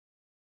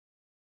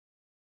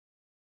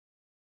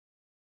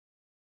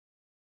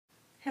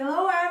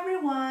Hello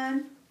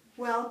everyone!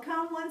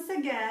 Welcome once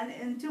again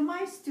into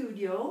my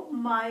studio,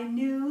 my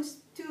new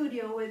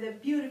studio with the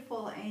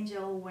beautiful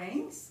angel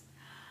wings.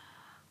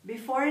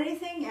 Before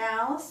anything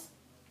else,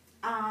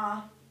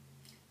 I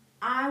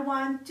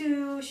want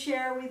to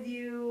share with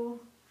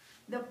you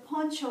the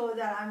poncho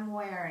that I'm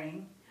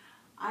wearing.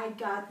 I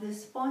got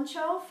this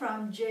poncho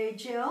from J.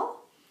 Jill,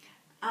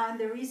 and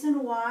the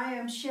reason why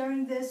I'm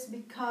sharing this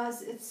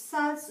because it's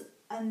such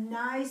a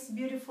nice,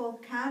 beautiful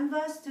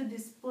canvas to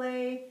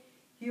display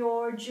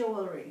your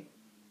jewelry.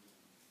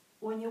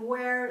 When you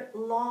wear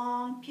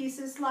long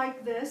pieces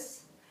like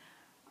this,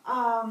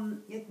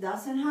 it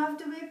doesn't have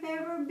to be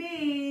paper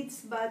beads,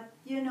 but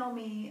you know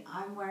me,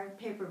 I'm wearing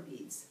paper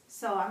beads.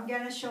 So I'm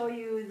gonna show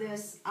you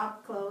this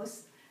up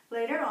close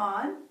later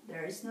on.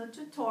 There is no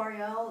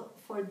tutorial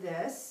for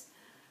this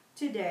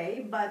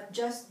today, but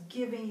just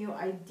giving you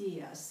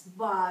ideas.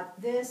 But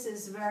this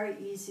is very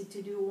easy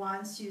to do.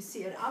 Once you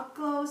see it up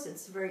close,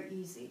 it's very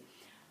easy.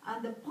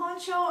 And the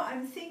poncho,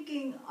 I'm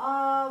thinking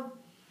of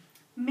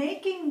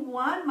making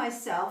one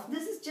myself.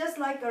 This is just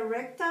like a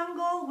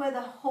rectangle with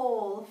a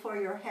hole for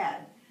your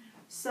head.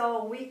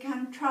 So we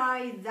can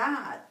try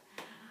that.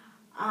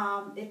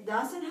 It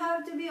doesn't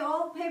have to be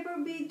all paper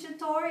bead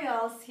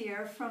tutorials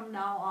here from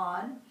now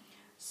on.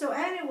 So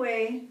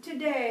anyway,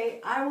 today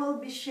I will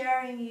be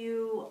sharing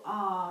you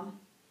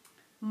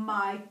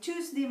my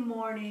Tuesday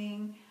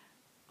morning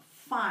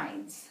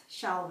finds,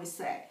 shall we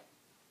say.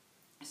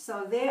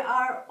 So they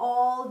are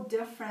all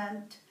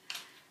different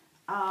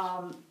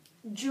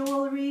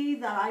jewelry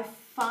that I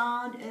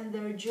found in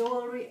their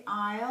jewelry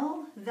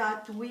aisle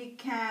that we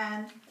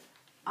can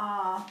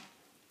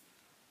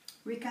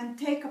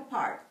take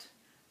apart.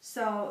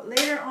 So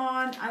later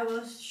on I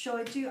will show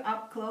it to you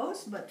up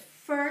close, but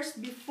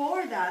first,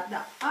 before that,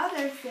 the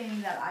other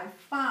thing that I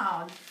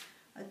found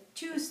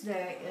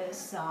Tuesday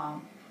is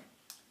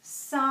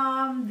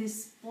some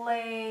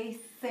display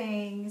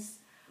things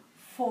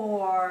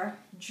for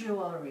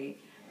jewelry.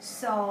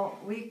 So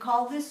we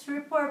call this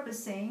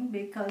repurposing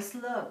because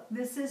look,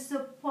 this is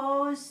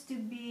supposed to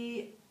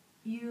be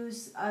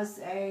used as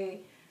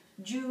a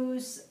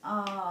juice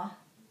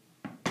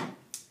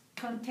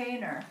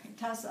container. It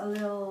has a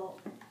little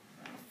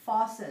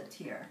faucet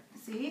here,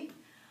 see?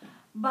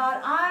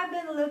 But I've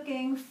been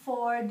looking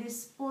for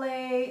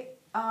display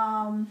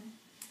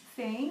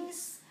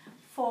things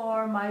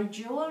for my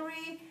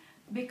jewelry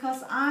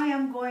because I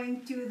am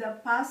going to the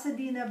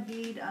Pasadena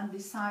Bead and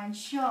Design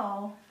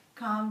Show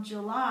come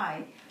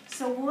July.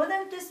 So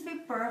wouldn't this be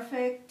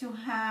perfect to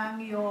hang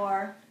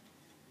your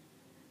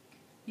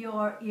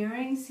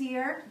earrings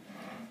here?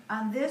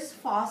 And this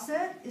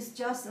faucet is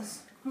just a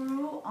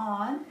screw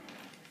on,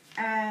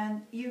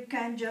 and you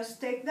can just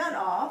take that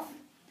off.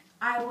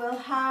 I will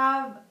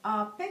have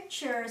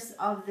pictures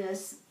of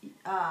this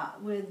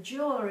with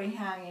jewelry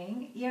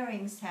hanging,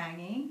 earrings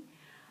hanging.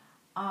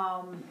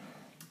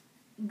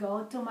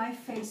 Go to my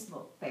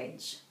Facebook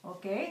page,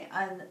 okay,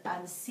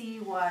 and see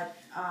what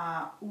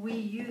we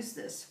use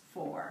this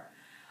for.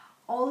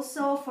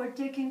 Also for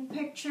taking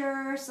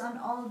pictures and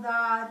all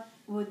that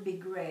would be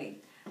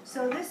great.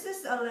 So this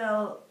is a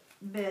little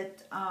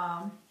bit,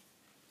 shall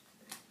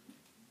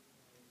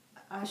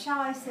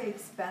I say,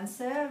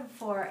 expensive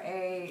for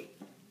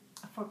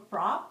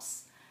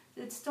props.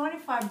 It's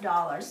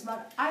 $25,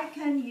 but I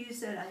can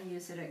use it and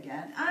use it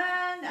again.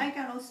 And I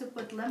can also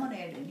put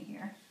lemonade in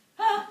here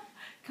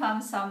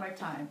come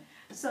summertime.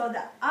 So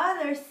the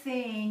other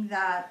thing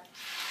that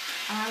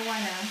I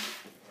want to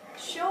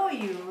show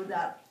you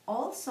that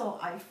also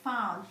I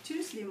found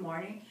Tuesday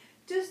morning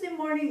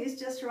is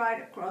just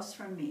right across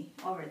from me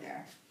over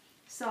there.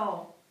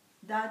 So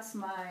that's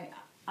my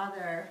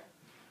other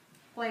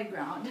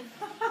playground,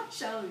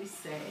 shall we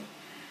say.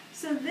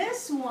 So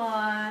this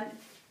one,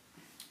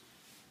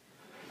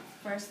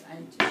 first I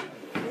need to show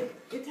you.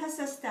 It has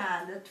a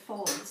stand that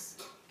folds,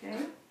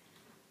 okay?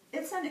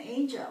 It's an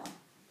angel.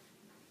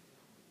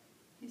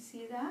 You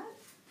see that?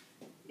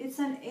 It's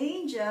an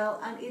angel,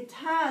 and it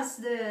has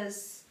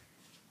this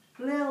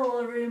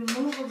little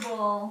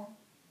removable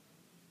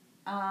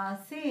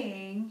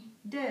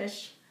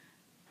dish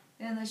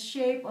in the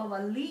shape of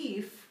a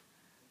leaf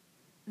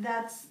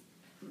that's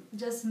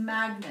just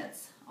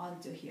magnets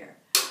onto here.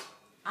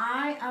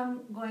 I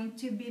am going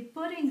to be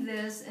putting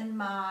this in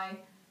my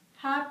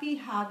happy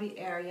hobby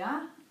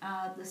area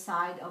at the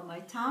side of my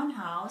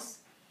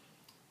townhouse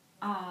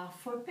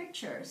for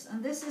pictures.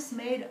 And this is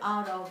made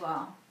out of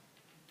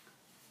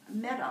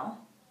metal,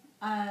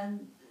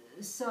 and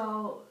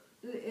so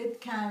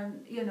it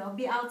can, you know,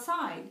 be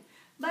outside.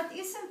 But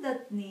isn't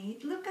that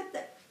neat? Look at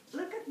the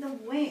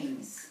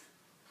wings.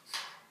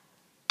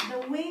 The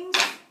wings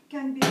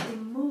can be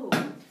removed.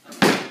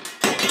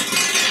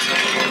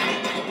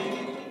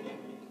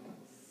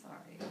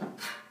 Sorry.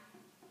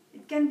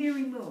 It can be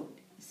removed.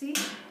 See?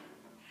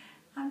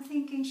 I'm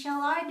thinking,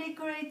 shall I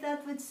decorate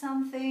that with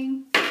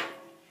something?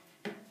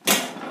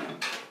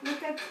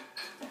 Look at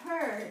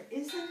her.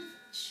 Isn't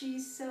she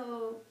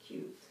so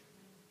cute?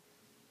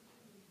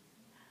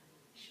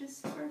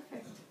 She's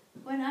perfect.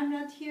 When I'm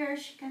not here,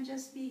 she can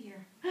just be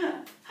here.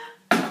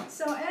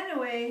 So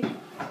anyway,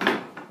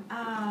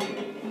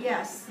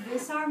 yes,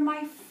 these are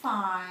my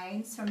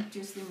finds from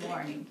Tuesday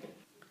morning.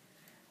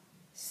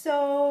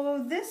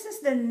 So this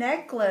is the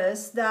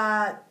necklace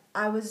that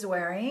I was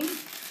wearing,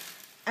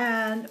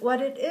 and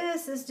what it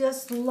is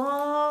just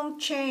long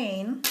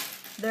chain.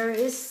 There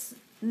is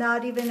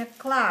not even a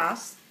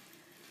clasp,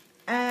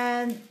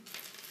 and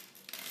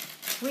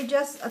we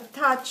just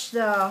attach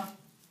the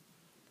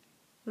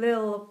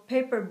little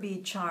paper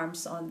bead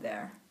charms on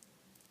there.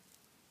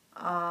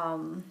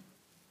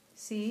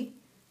 See,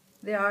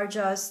 they are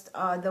just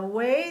the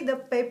way the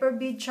paper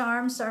bead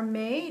charms are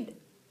made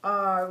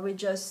are we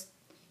just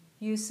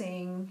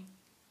using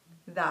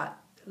that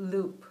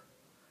loop.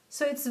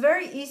 So it's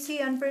very easy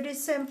and pretty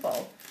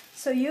simple.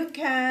 So you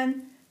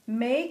can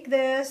make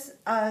this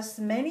as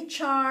many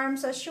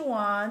charms as you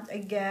want.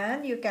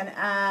 Again, you can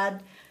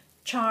add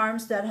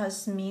charms that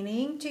has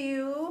meaning to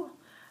you,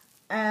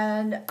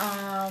 and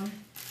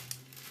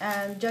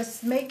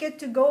just make it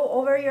to go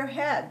over your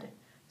head.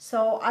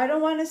 So I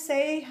don't want to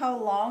say how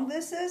long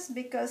this is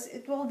because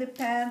it will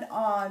depend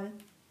on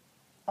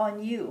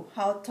you,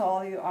 how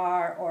tall you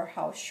are or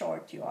how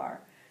short you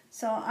are.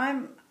 So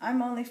I'm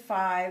only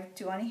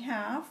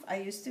 5'2½". I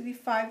used to be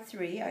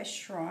 5'3". I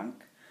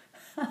shrunk.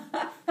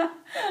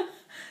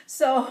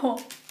 So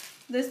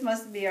this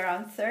must be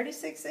around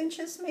 36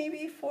 inches,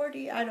 maybe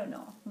 40, I don't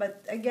know.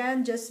 But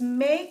again, just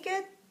make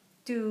it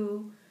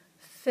to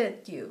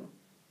fit you.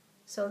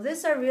 So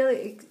these are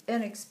really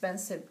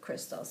inexpensive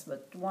crystals,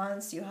 but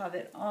once you have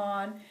it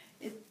on,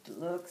 it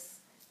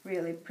looks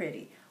really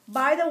pretty.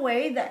 By the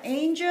way, the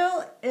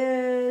angel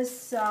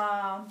is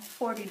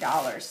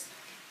 $40.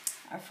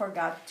 I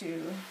forgot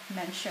to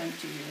mention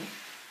to you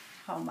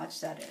how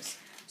much that is.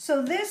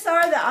 So these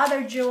are the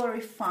other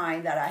jewelry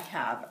find that I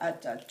have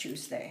at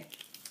Tuesday.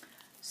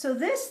 So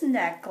this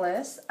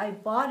necklace, I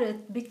bought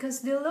it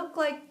because they look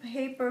like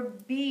paper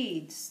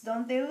beads.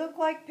 Don't they look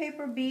like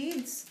paper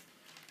beads?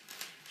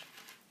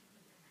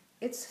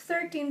 It's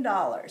 $13,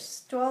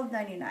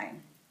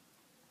 $12.99.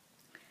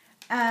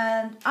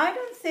 And I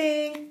don't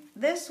think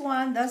this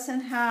one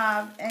doesn't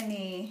have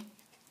any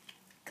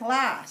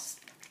clasp.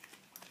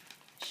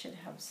 I should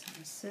have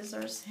some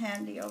scissors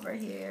handy over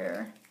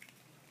here.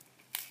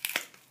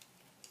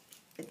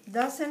 It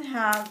doesn't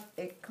have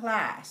a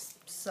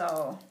clasp,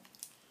 so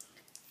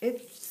it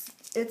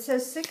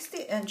says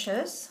 60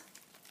 inches.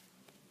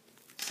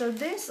 So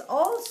this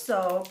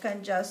also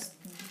can just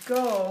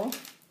go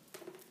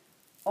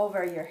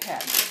over your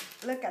head.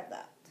 Look at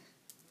that.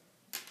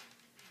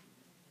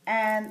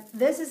 And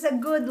this is a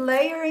good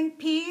layering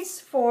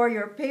piece for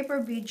your paper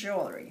bead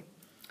jewelry.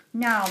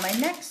 Now my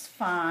next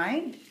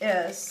find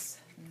is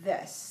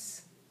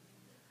this.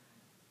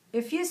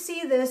 If you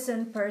see this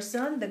in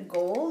person, the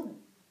gold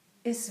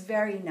is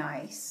very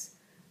nice.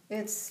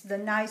 It's the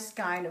nice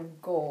kind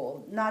of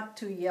gold, not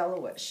too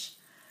yellowish.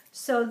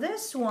 So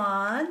this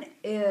one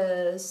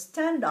is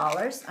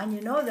 $10, and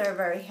you know they're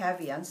very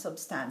heavy and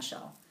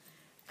substantial.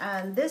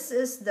 And this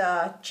is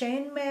the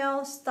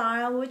chainmail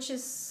style, which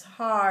is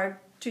hard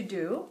to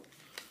do.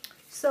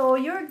 So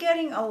you're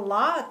getting a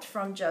lot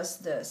from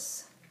just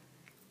this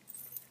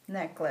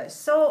necklace.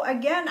 So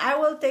again, I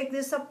will take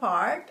this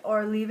apart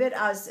or leave it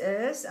as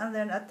is and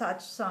then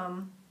attach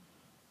some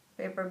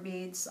paper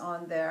beads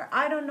on there.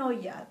 I don't know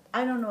yet.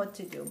 I don't know what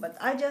to do, but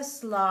I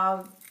just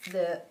love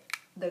the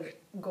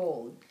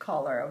gold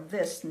color of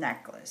this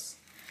necklace.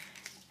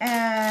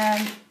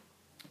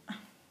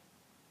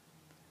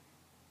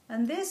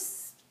 And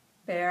this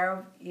pair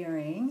of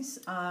earrings,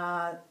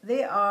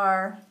 they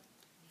are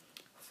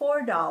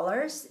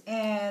 $4,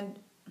 and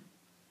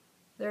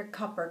they're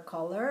copper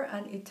color,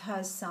 and it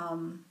has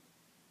some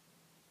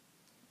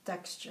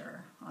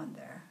texture on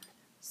there,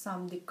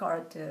 some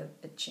decorative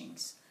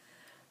etchings.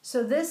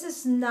 So this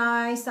is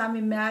nice. I'm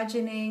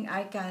imagining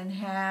I can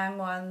hang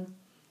one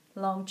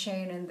long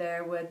chain in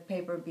there with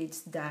paper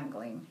beads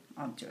dangling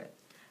onto it.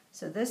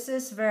 So this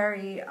is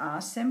very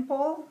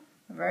simple,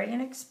 very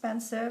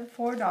inexpensive,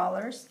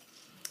 $4.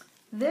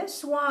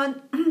 This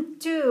one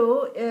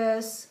too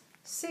is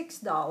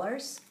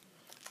 $6.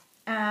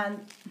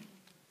 And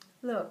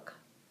look,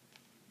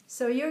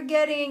 so you're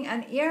getting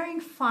an earring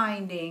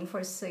finding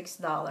for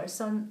 $6.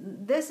 So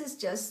this is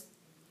just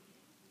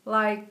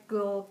like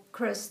gold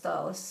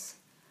crystals,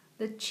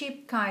 the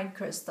cheap kind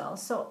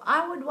crystals. So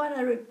I would want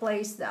to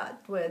replace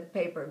that with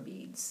paper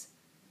beads.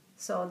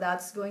 So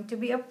that's going to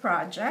be a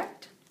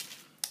project.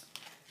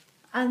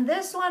 And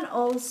this one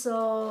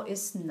also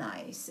is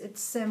nice.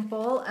 It's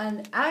simple,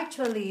 and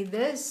actually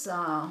this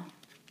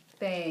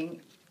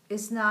thing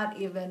is not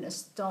even a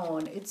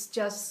stone. It's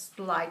just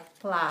like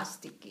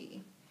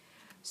plasticky.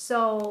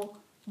 So,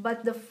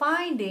 but the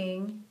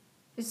finding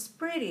is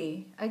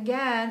pretty.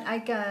 Again, I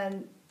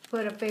can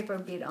put a paper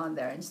bead on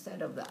there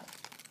instead of that.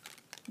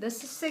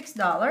 This is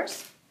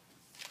 $6.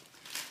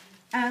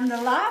 And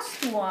the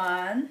last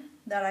one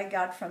that I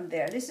got from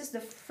there, this is the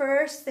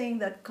first thing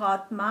that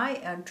caught my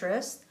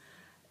interest,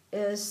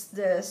 is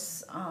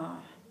this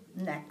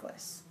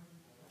necklace.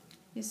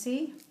 You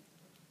see?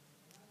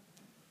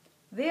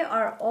 They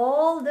are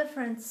all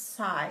different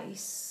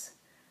size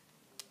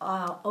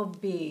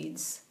of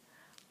beads,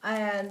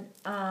 and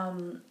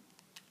I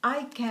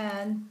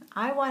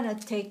want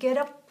to take it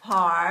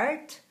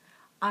apart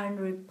and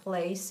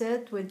replace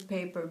it with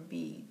paper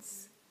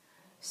beads.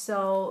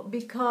 So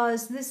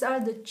because these are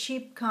the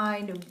cheap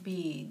kind of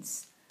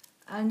beads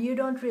and you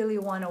don't really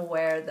want to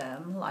wear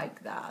them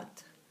like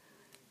that.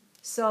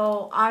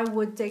 So I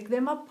would take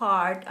them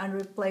apart and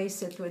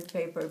replace it with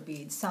paper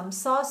beads. Some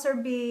saucer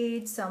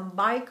beads, some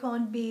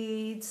bicone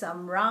beads,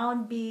 some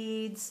round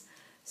beads,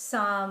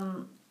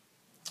 some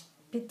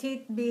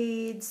petite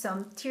beads,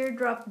 some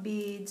teardrop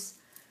beads.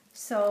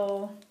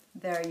 So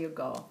there you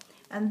go.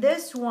 And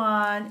this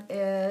one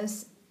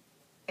is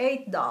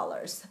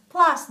 $8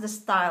 plus the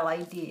style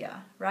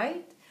idea,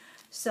 right?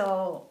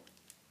 So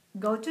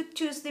go to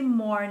Tuesday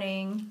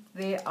morning.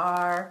 They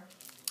are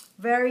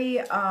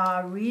very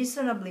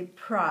reasonably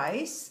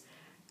priced.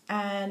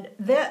 And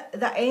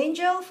the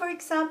angel, for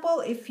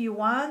example, if you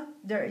want,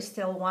 there is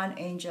still one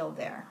angel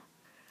there.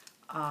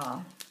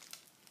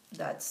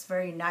 That's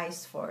very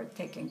nice for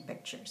taking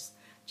pictures.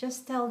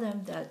 Just tell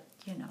them that,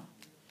 you know,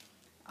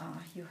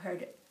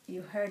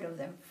 you heard of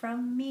them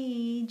from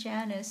me,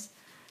 Janice.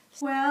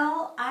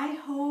 Well, I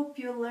hope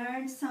you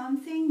learned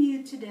something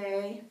new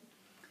today.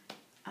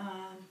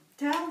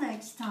 Till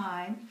next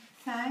time,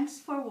 thanks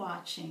for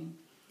watching.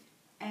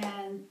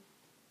 And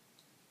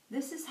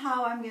this is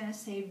how I'm going to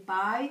say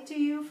bye to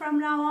you from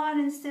now on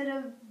instead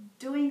of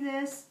doing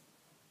this.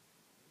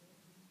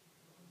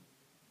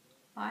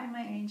 Bye,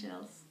 my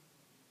angels.